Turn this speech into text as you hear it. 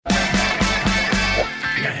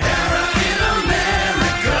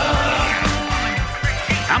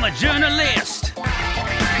journalist,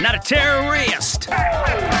 not a terrorist. The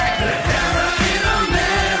Hera in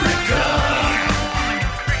America.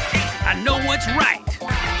 I know what's right.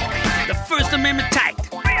 The First Amendment tight.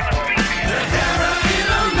 The Hera in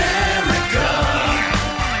America.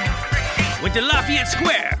 Went to Lafayette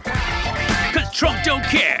Square, 'cause Trump don't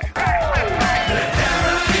care. The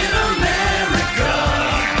Hera in America.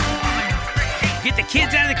 Get the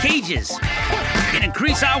kids out of the cages and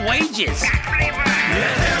increase our wages.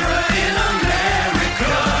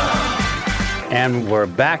 And we're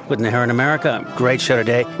back with Nahara in America. Great show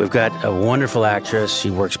today. We've got a wonderful actress. She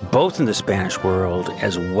works both in the Spanish world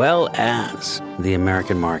as well as the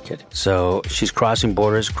American market. So she's crossing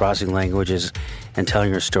borders, crossing languages, and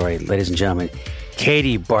telling her story. Ladies and gentlemen,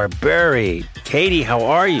 Katie Barberi. Katie, how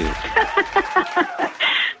are you?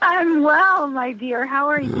 I'm well, my dear. How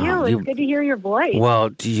are you? It's good to hear your voice.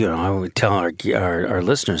 Well, I would tell our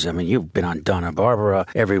listeners, I mean, you've been on Donna Barbara,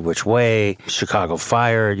 Every Which Way, Chicago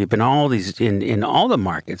Fire. You've been all these in all the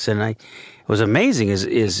markets. And it was amazing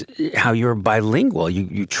is how you're bilingual.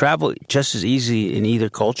 You travel just as easy in either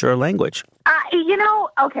culture or language.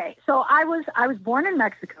 Okay, so I was born in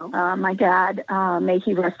Mexico. My dad, may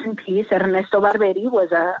he rest in peace, Ernesto Barberi,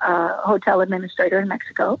 was a hotel administrator in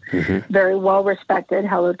Mexico. Mm-hmm. Very well-respected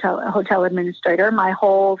hotel administrator. My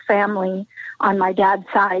whole family on my dad's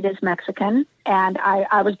side is Mexican, and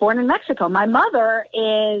I was born in Mexico. My mother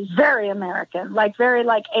is very American,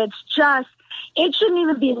 it shouldn't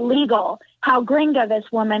even be legal how gringa this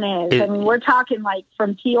woman is. We're talking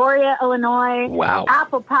from Peoria, Illinois, wow.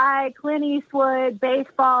 Apple pie, Clint Eastwood,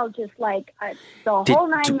 baseball, just the whole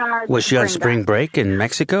 9 yards. Was she on spring break in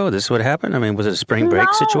Mexico? This is what happened? I mean, was it a spring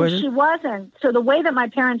break situation? No, she wasn't. So the way that my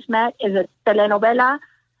parents met is a telenovela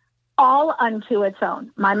all unto its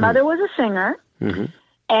own. My mother was a singer. Mm-hmm.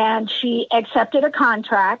 And she accepted a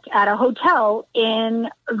contract at a hotel in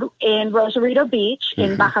Rosarito Beach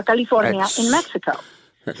in Baja California in Mexico.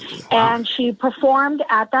 Wow. And she performed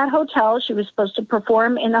at that hotel. She was supposed to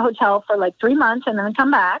perform in the hotel for 3 months and then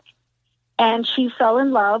come back. And she fell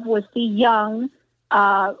in love with the young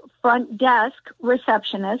front desk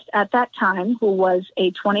receptionist at that time, who was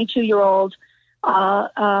a 22-year-old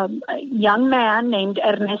young man named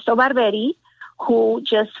Ernesto Barberi, who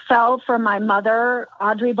just fell for my mother,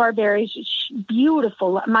 Audrey Barberi. She's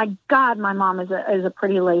beautiful. My God, my mom is a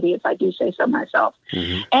pretty lady, if I do say so myself.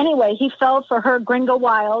 Mm-hmm. Anyway, he fell for her gringo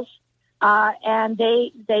wiles, and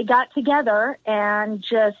they got together, and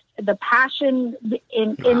just the passion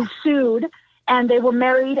ensued, and they were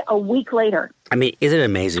married a week later. I mean, isn't it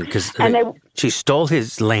amazing? Because she stole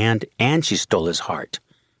his land and she stole his heart.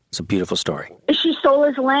 It's a beautiful story. She stole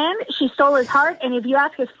his land, she stole his heart, and if you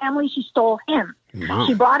ask his family, she stole him. Wow.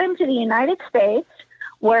 She brought him to the United States,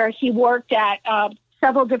 where he worked at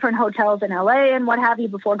several different hotels in L.A. and what have you,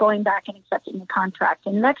 before going back and accepting the contract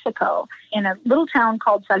in Mexico, in a little town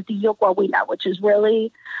called Saltillo, Coahuila, which is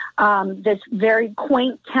really this very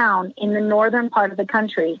quaint town in the northern part of the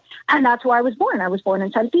country. And that's where I was born. I was born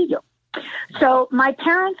in Saltillo. So my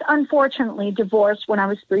parents, unfortunately, divorced when I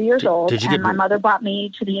was 3 years old, and my mother brought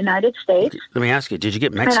me to the United States. Let me ask you, did you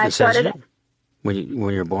get Mexican citizenship when you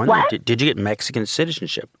were born? What? Did you get Mexican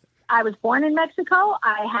citizenship? I was born in Mexico.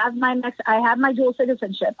 I have my dual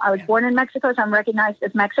citizenship. I was born in Mexico, so I'm recognized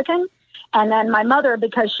as Mexican. And then my mother,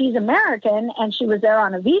 because she's American and she was there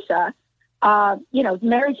on a visa,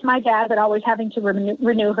 married to my dad, but always having to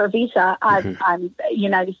renew her visa. I'm a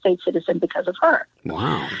United States citizen because of her.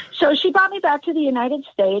 Wow. So she brought me back to the United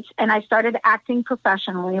States, and I started acting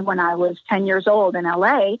professionally when I was 10 years old in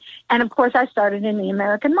L.A. And, of course, I started in the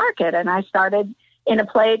American market, and I started in a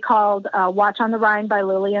play called Watch on the Rhine by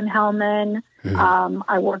Lillian Hellman. Mm-hmm.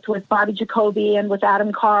 I worked with Bobby Jacoby and with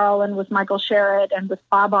Adam Carl and with Michael Sherritt and with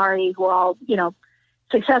Bob Ari, who are all,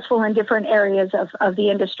 successful in different areas of the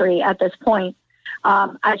industry at this point.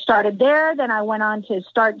 I started there. Then I went on to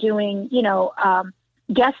start doing,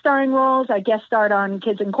 guest starring roles. I guest starred on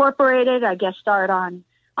Kids Incorporated. I guest starred on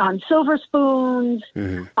Silver Spoons.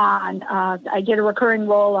 Mm-hmm. I did a recurring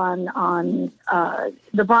role on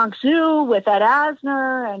The Bronx Zoo with Ed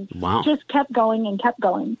Asner, and just kept going and kept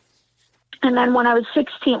going. And then when I was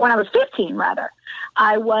 15,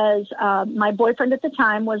 I was, my boyfriend at the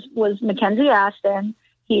time was Mackenzie Astin.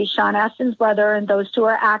 He's Sean Astin's brother, and those two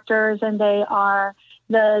are actors, and they are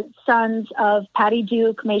the sons of Patty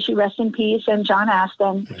Duke, may she rest in peace, and John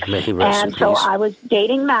Astin. May he rest in peace. And so I was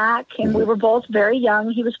dating Mac, and we were both very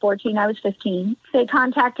young. He was 14, I was 15. They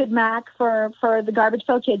contacted Mac for the Garbage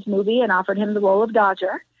Pail Kids movie and offered him the role of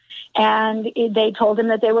Dodger. And they told him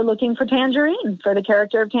that they were looking for Tangerine, for the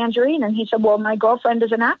character of Tangerine. And he said, well, my girlfriend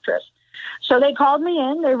is an actress. So they called me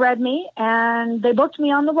in, they read me, and they booked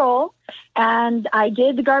me on the role. And I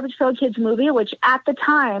did the Garbage Pail Kids movie, which at the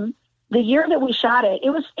time, the year that we shot it, it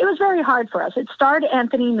was very hard for us. It starred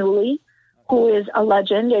Anthony Newley, who is a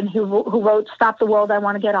legend and who wrote "Stop the World, I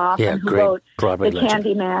Want to Get Off," and who wrote Broadway "The legend.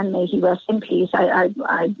 Candyman." May he rest in peace.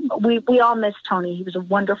 We all miss Tony. He was a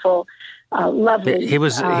wonderful, lovely. He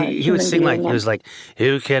would sing like, he was like,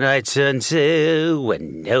 "Who can I turn to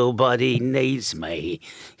when nobody needs me?"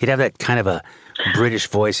 He'd have that kind of a British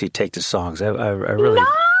voice. He'd take the songs. I really.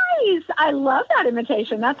 Nice. I love that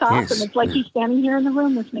imitation. That's awesome. Yes. It's like he's standing here in the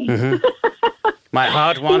room with me. Mm-hmm. My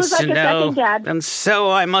heart wants like to a know, second dad. and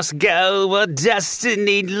so I must go where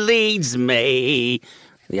destiny leads me.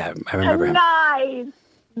 Yeah, I remember him.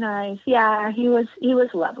 Nice. Yeah, he was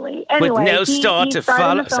lovely. Anyway, With no star to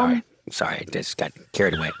follow. Sorry. Sorry, I just got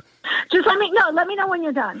carried away. Just let me know when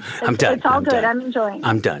you're done. I'm done. It's all I'm good. done. I'm enjoying it.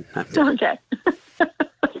 I'm done. Okay.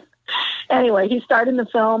 Anyway, he starred in the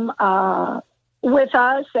film with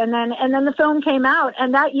us, and then the film came out,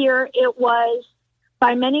 and that year it was,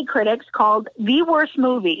 by many critics, called the worst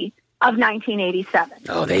movie of 1987.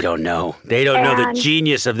 Oh, they don't know. They don't know the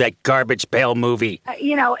genius of that Garbage Pail movie.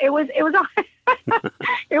 It was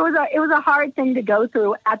a hard thing to go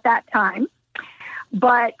through at that time,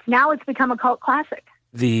 but now it's become a cult classic.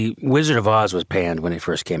 The Wizard of Oz was panned when it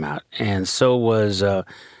first came out, and so was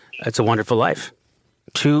It's a Wonderful Life.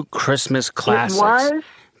 Two Christmas classics. It was.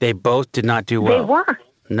 They both did not do well. They were.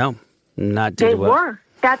 No, not did well. They were.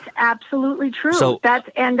 That's absolutely true. So, that's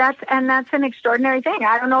an extraordinary thing.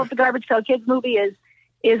 I don't know if the Garbage Pail Kids movie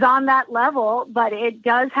is on that level, but it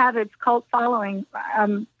does have its cult following.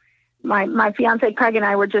 My fiance Craig and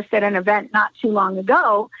I were just at an event not too long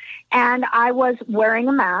ago, and I was wearing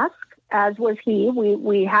a mask, as was he.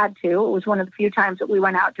 We had to. It was one of the few times that we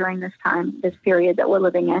went out during this period that we're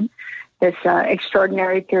living in, this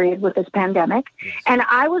extraordinary period with this pandemic. And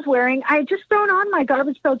I had just thrown on my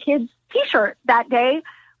Garbage Pail Kids T-shirt that day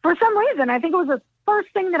for some reason. I think it was the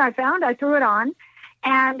first thing that I found. I threw it on,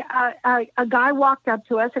 and a guy walked up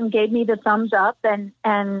to us and gave me the thumbs up, and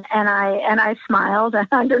I smiled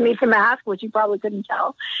underneath the mask, which you probably couldn't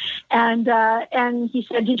tell. And he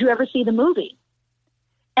said, "Did you ever see the movie?"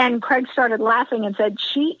 And Craig started laughing and said,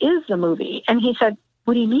 "She is the movie." And he said,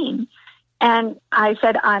 "What do you mean?" And I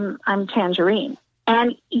said, I'm Tangerine.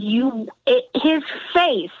 And his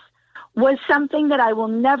face was something that I will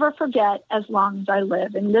never forget as long as I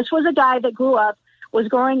live. And this was a guy that was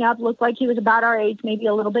growing up, looked like he was about our age, maybe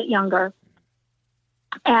a little bit younger.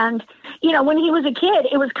 And, when he was a kid,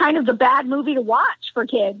 it was kind of the bad movie to watch for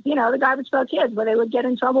kids, the Garbage Pail Kids, where they would get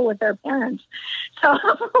in trouble with their parents. So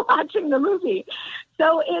watching the movie.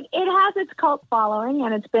 So it has its cult following,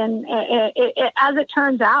 and it's been, as it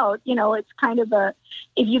turns out, it's kind of a,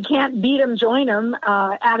 if you can't beat them, join them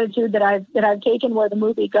attitude that I've taken where the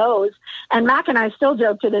movie goes. And Mac and I still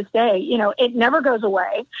joke to this day, it never goes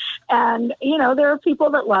away. And, there are people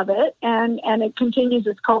that love it, and it continues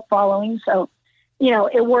its cult following. So,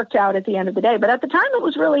 it worked out at the end of the day. But at the time, it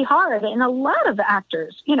was really hard. And a lot of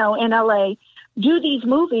actors, in LA, do these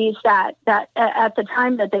movies that at the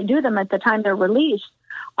time that they do them, at the time they're released,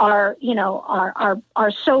 are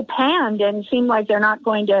so panned and seem like they're not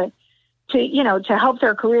going to help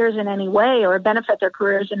their careers in any way or benefit their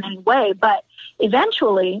careers in any way. But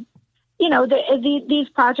eventually, these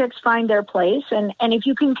projects find their place. And if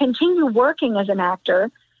you can continue working as an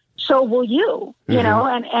actor, so will you,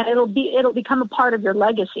 and it'll become a part of your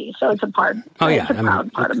legacy. So it's a part. Oh, yeah. It's a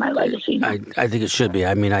proud part of my legacy. I think it should be.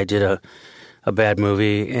 I mean, I did a bad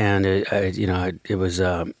movie, and it was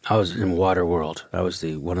I was in Waterworld. I was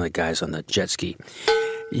one of the guys on the jet ski.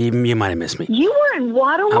 You might have missed me. You were in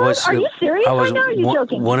Waterworld? Are you serious right now? Or are you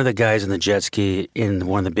joking? One of the guys in the jet ski in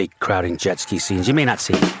one of the big crowding jet ski scenes. You may not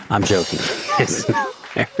see it. I'm joking.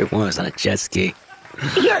 Everyone was on a jet ski.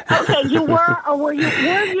 Okay, you were, or were you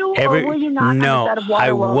not No, on the set of Waterworld?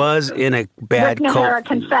 I was in a bad Rick Nahara cult.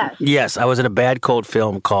 confessed. Yes, I was in a bad cult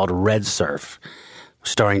film called Red Surf,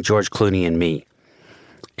 starring George Clooney and me.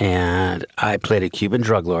 And I played a Cuban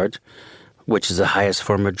drug lord, which is the highest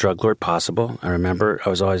form of drug lord possible. I remember I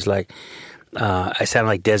was always like, I sounded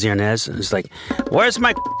like Desi Arnaz. It was like, "Where's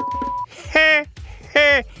my hey,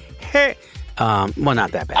 hey, hey." Well,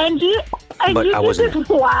 not that bad. And you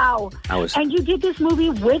did this movie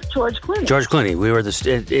with George Clooney. George Clooney. We were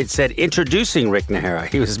it said introducing Rick Nahara.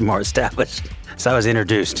 He was more established. So I was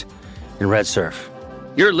introduced in Red Surf.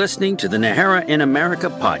 You're listening to the Nahara in America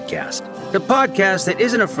podcast. The podcast that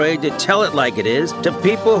isn't afraid to tell it like it is to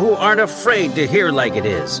people who aren't afraid to hear like it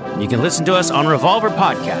is. You can listen to us on Revolver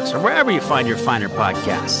Podcasts or wherever you find your finer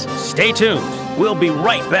podcasts. Stay tuned. We'll be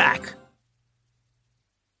right back.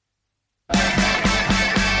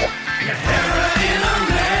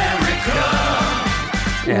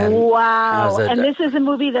 Wow. And this is a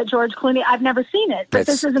movie that George Clooney, I've never seen it, but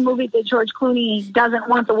this is a movie that George Clooney doesn't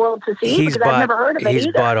want the world to see because I've never heard of it either.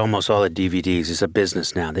 He's bought almost all the DVDs. It's a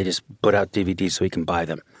business now. They just put out DVDs so he can buy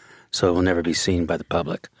them. So it will never be seen by the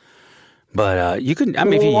public. But you can, I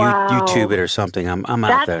mean, if you YouTube it or something, I'm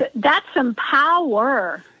out there. That's some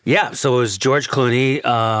power. Yeah, so it was George Clooney,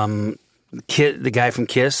 the guy from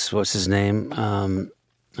Kiss, what's his name?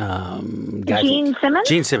 Gene Simmons?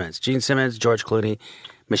 Gene Simmons, George Clooney,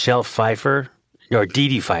 Michelle Pfeiffer, or Dee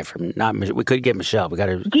Dee Pfeiffer. We could get Michelle. We got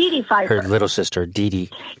her. Dee Dee Pfeiffer. Her little sister, Dee Dee.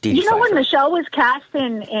 You know, when Michelle was cast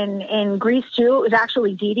in Grease 2, it was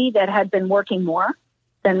actually Dee Dee that had been working more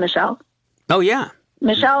than Michelle. Oh, yeah.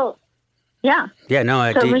 Michelle, yeah. Yeah,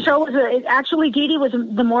 no. So Michelle was actually Dee Dee was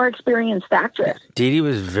the more experienced actress. Dee Dee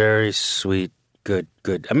was very sweet, good.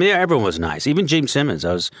 I mean, everyone was nice. Even Gene Simmons.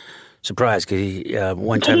 I was surprised because he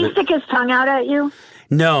one time. Did he stick his tongue out at you?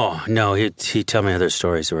 No. He'd tell me other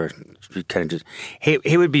stories that were kind of just.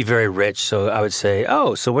 He would be very rich, so I would say,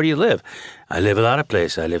 "Oh, so where do you live?" I live a lot of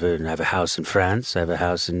places. I have a house in France. I have a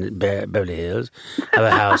house in Beverly Hills. I have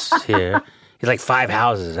a house here. He's like 5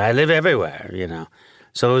 houses. I live everywhere, you know.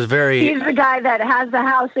 So it was very. He's the guy that has the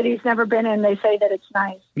house that he's never been in. They say that it's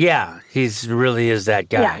nice. Yeah, he's really is that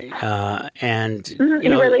guy, and he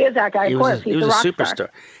really is that guy. Of course, he was a superstar.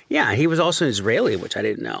 Yeah, he was also Israeli, which I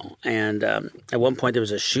didn't know. And at one point, there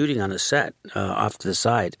was a shooting on the set off to the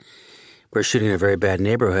side. We're shooting in a very bad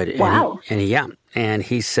neighborhood. Wow. And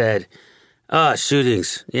he said,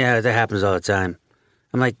 shootings. Yeah, that happens all the time.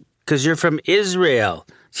 I'm like, because you're from Israel.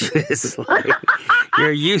 It's like,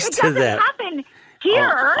 you're used to that. Happen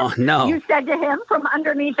here. Oh, no. You said to him from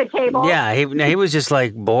underneath the table. Yeah, he was just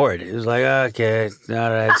like bored. He was like, okay, all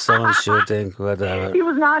right, someone's shooting, whatever. He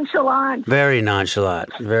was nonchalant. Very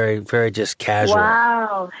nonchalant. Very, very just casual.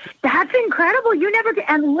 Wow. That's incredible.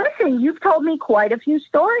 And listen, you've told me quite a few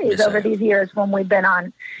stories over these years when we've been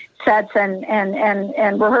on sets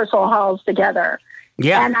and rehearsal halls together.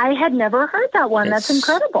 Yeah. And I had never heard that one. That's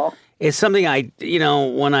incredible. It's something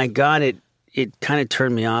when I got it, it kind of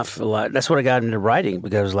turned me off a lot. That's what I got into writing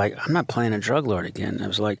because I was like, I'm not playing a drug lord again. I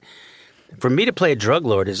was like, for me to play a drug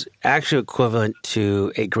lord is actually equivalent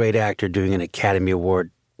to a great actor doing an Academy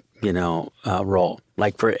Award, role.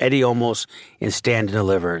 Like for Eddie Olmos in Stand and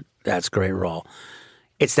Deliver, that's a great role.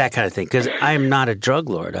 It's that kind of thing because I am not a drug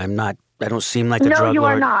lord. I don't seem like a drug lord. No, you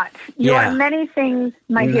are not. You are many things,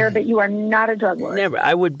 my dear, but you are not a drug lord. Never.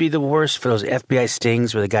 I would be the worst for those FBI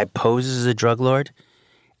stings where the guy poses as a drug lord.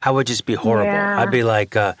 I would just be horrible. Yeah. I'd be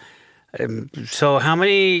like, so how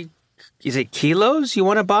many, is it kilos you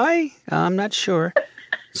want to buy? I'm not sure.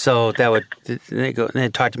 So they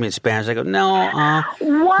talk to me in Spanish. I go, no,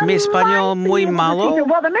 mi español muy malo.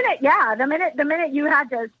 Well, the minute you had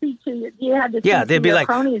to speak to they'd be like,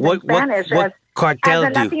 what cartel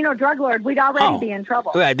as a Latino drug lord, we'd already be in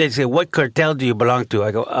trouble. Yeah, they'd say, what cartel do you belong to?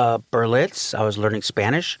 I go, Berlitz. I was learning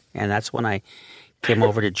Spanish, and that's when I came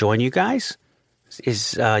over to join you guys.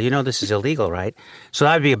 This is illegal, right? So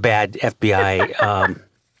that would be a bad FBI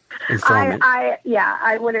informant.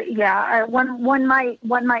 I would. Yeah, one might.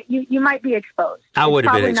 You might be exposed. I would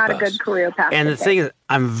have been exposed. Probably not a good career path. And the thing is,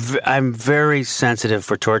 I'm very sensitive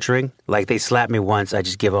for torturing. Like they slap me once, I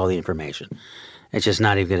just give all the information. It's just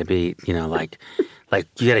not even going to be, like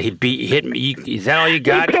you got to hit me. Is that all you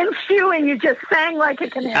got? He pinched you and you just sang like a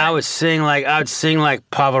canary. I would sing like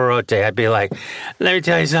Pavarotti. I'd be like, let me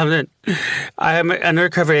tell you something. I am an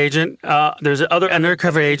undercover agent. There's other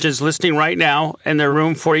undercover agents listening right now in their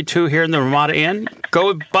room 42 here in the Ramada Inn.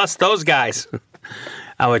 Go bust those guys.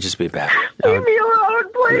 I would just be bad. Leave me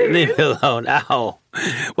alone, please. Leave me alone. Ow.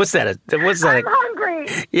 What's that? I'm hungry.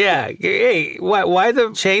 Yeah. Hey, why the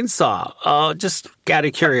chainsaw? Just out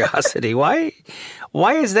of curiosity. Why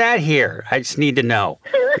is that here? I just need to know.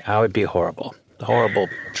 I would be horrible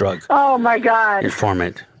drug. Oh my God.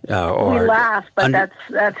 Informant. We laugh, but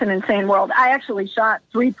that's an insane world. I actually shot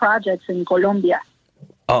 3 projects in Colombia.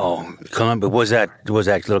 Oh, Colombia. Was that a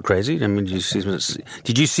little crazy? I mean, did you see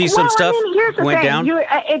some stuff? I mean, here's the went thing.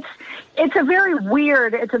 down? It's a very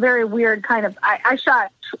weird kind of. I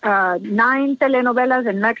shot 9 telenovelas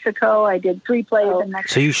in Mexico. I did 3 plays in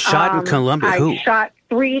Mexico. So you shot in Colombia? Who? I shot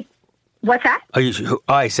 3. What's that?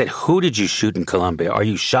 I said, who did you shoot in Colombia? Are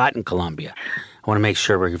you shot in Colombia? I want to make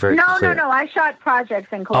sure we're very clear. No. I shot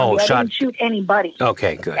projects in Colombia. I didn't shoot anybody.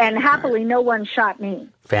 Okay, good. And happily, no one shot me.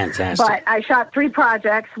 Fantastic. But I shot 3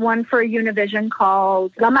 projects, one for Univision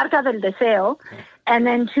called La Marca del Deseo, and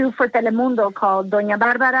then 2 for Telemundo called Doña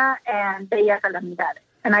Bárbara and Bella Calamidad.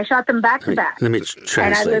 And I shot them back to back. Let me translate.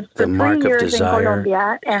 And I lived for 3 years in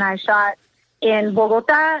Colombia, and I shot in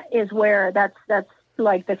Bogota, is where that's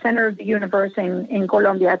like the center of the universe in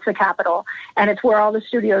Colombia. It's the capital, and it's where all the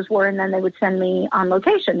studios were. And then they would send me on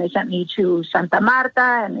location. They sent me to Santa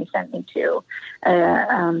Marta, and they sent me to Villa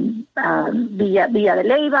de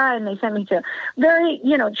Leyva, and they sent me to very,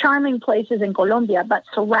 charming places in Colombia. But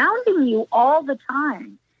surrounding you all the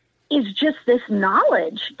time is just this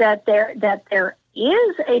knowledge that there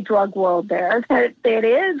is a drug world there, that it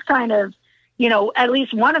is kind of, at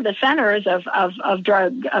least one of the centers of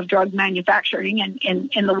drug manufacturing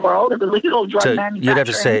in the world, of illegal drug manufacturing. You'd have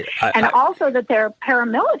to say, also that they're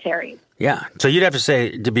paramilitary. Yeah. So you'd have to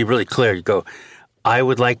say, to be really clear, you go, I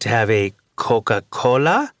would like to have a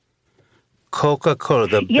Coca-Cola,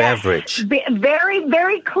 the beverage. Very,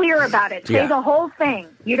 very clear about it. Say the whole thing.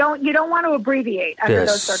 You don't want to abbreviate under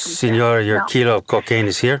those circumstances. Senor, your kilo of cocaine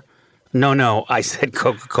is here. No, I said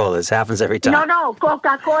Coca-Cola. This happens every time. No,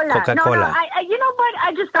 Coca-Cola. Coca-Cola. No,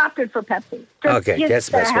 I just opted for Pepsi. Okay, that's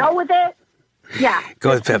the best way. Hell with it. Yeah. Go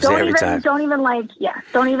with Pepsi every time. Don't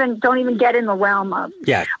even get in the realm of.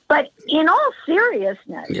 Yeah. But in all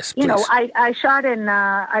seriousness, yes, please. I shot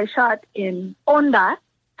in Honda,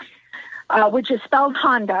 which is spelled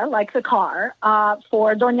Honda, like the car,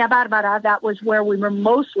 for Doña Barbara. That was where we were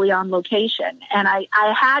mostly on location. And I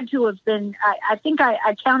had to have been, I think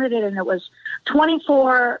I counted it, and it was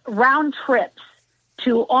 24 round trips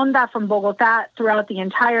to Honda from Bogota throughout the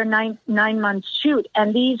entire nine-month shoot.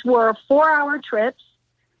 And these were 4-hour trips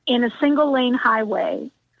in a single-lane highway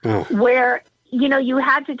where, you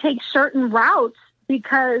had to take certain routes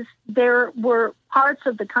because there were parts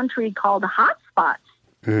of the country called hotspots.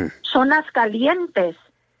 Zonas calientes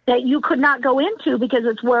that you could not go into because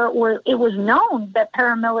it's where it was known that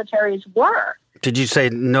paramilitaries were. Did you say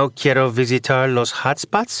no quiero visitar los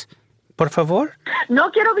hotspots, por favor?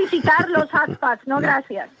 No quiero visitar los hotspots. No,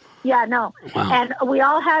 gracias. Yeah, no. Wow. And we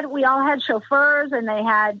all had chauffeurs, and they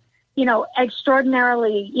had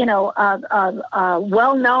extraordinarily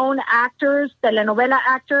well-known actors, telenovela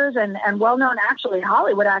actors, and well-known actually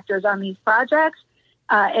Hollywood actors on these projects.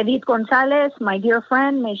 Edith Gonzalez, my dear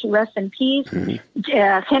friend, may she rest in peace.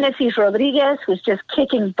 Genesis Rodriguez, who's just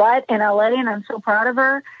kicking butt in LA, and I'm so proud of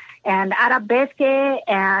her. And Ara Besque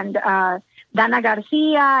and Dana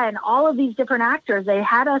Garcia and all of these different actors. They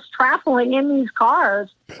had us traveling in these cars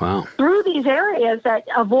through these areas,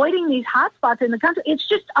 avoiding these hotspots in the country. It's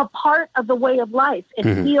just a part of the way of life. It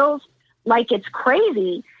feels like it's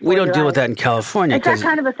crazy. We don't deal with that in California. It's that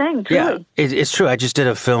kind of a thing, truly. Yeah, it's true. I just did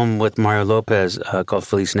a film with Mario Lopez called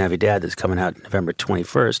Feliz Navidad that's coming out November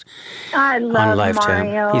 21st. I love on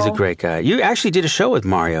Lifetime. Mario. He's a great guy. You actually did a show with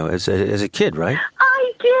Mario as a kid, right?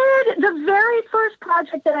 I did. The very first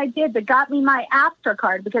project that I did that got me my AFTRA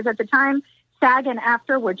card, because at the time, SAG and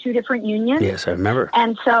AFTRA were two different unions. Yes, I remember.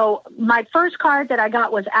 And so my first card that I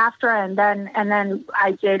got was AFTRA, and then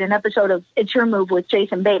I did an episode of It's Your Move with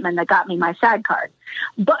Jason Bateman that got me my SAG card.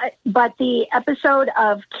 But the episode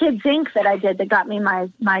of Kids Inc. that I did that got me my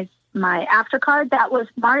AFTRA card, that was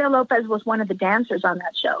Mario Lopez was one of the dancers on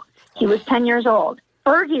that show. He was 10 years old.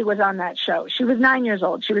 Fergie was on that show. She was 9 years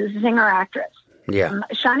old. She was a singer-actress. Yeah.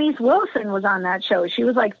 Shanice Wilson was on that show. She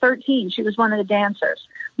was like 13. She was one of the dancers.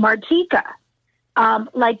 Martika.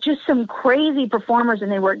 Just some crazy performers,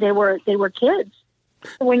 and they were kids.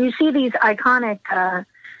 When you see these iconic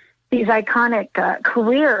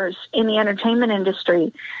careers in the entertainment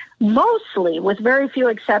industry, mostly, with very few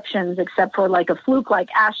exceptions, except for like a fluke like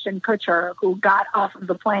Ashton Kutcher, who got off of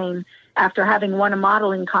the plane after having won a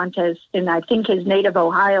modeling contest in, I think, his native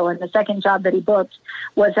Ohio, and the second job that he booked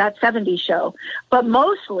was that 70s show. But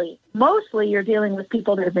mostly you're dealing with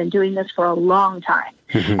people that have been doing this for a long time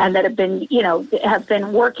and that have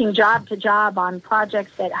been working job to job on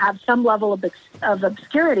projects that have some level of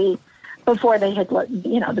obscurity before they hit,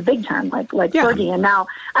 the big time, like Fergie. And now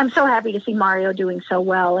I'm so happy to see Mario doing so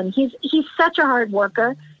well. And he's such a hard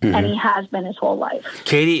worker, and he has been his whole life.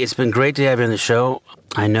 Katie, it's been great to have you on the show.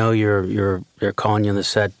 I know they're calling you on the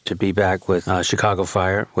set to be back with Chicago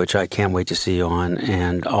Fire, which I can't wait to see you on,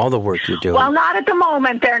 and all the work you're doing. Well, not at the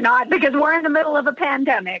moment, they're not, because we're in the middle of a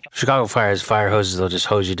pandemic. Chicago Fire has fire hoses; they'll just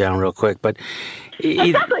hose you down real quick. But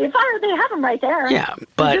exactly, they have them right there. Yeah,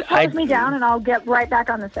 but just hose me down, and I'll get right back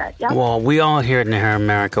on the set. Yep. Well, we all here at Naharra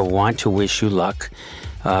America want to wish you luck,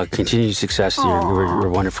 continued success in your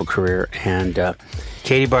wonderful career, and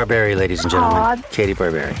Katie Barberi, ladies and gentlemen, Katie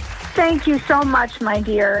Barberi. Thank you so much, my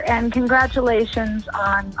dear, and congratulations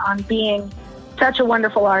on being such a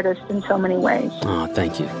wonderful artist in so many ways. Oh,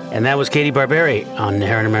 thank you. And that was Katie Barberi on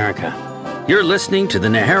Naharra in America. You're listening to the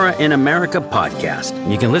Naharra in America podcast.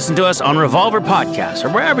 You can listen to us on Revolver Podcasts or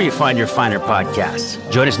wherever you find your finer podcasts.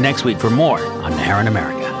 Join us next week for more on Naharra in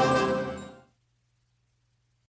America.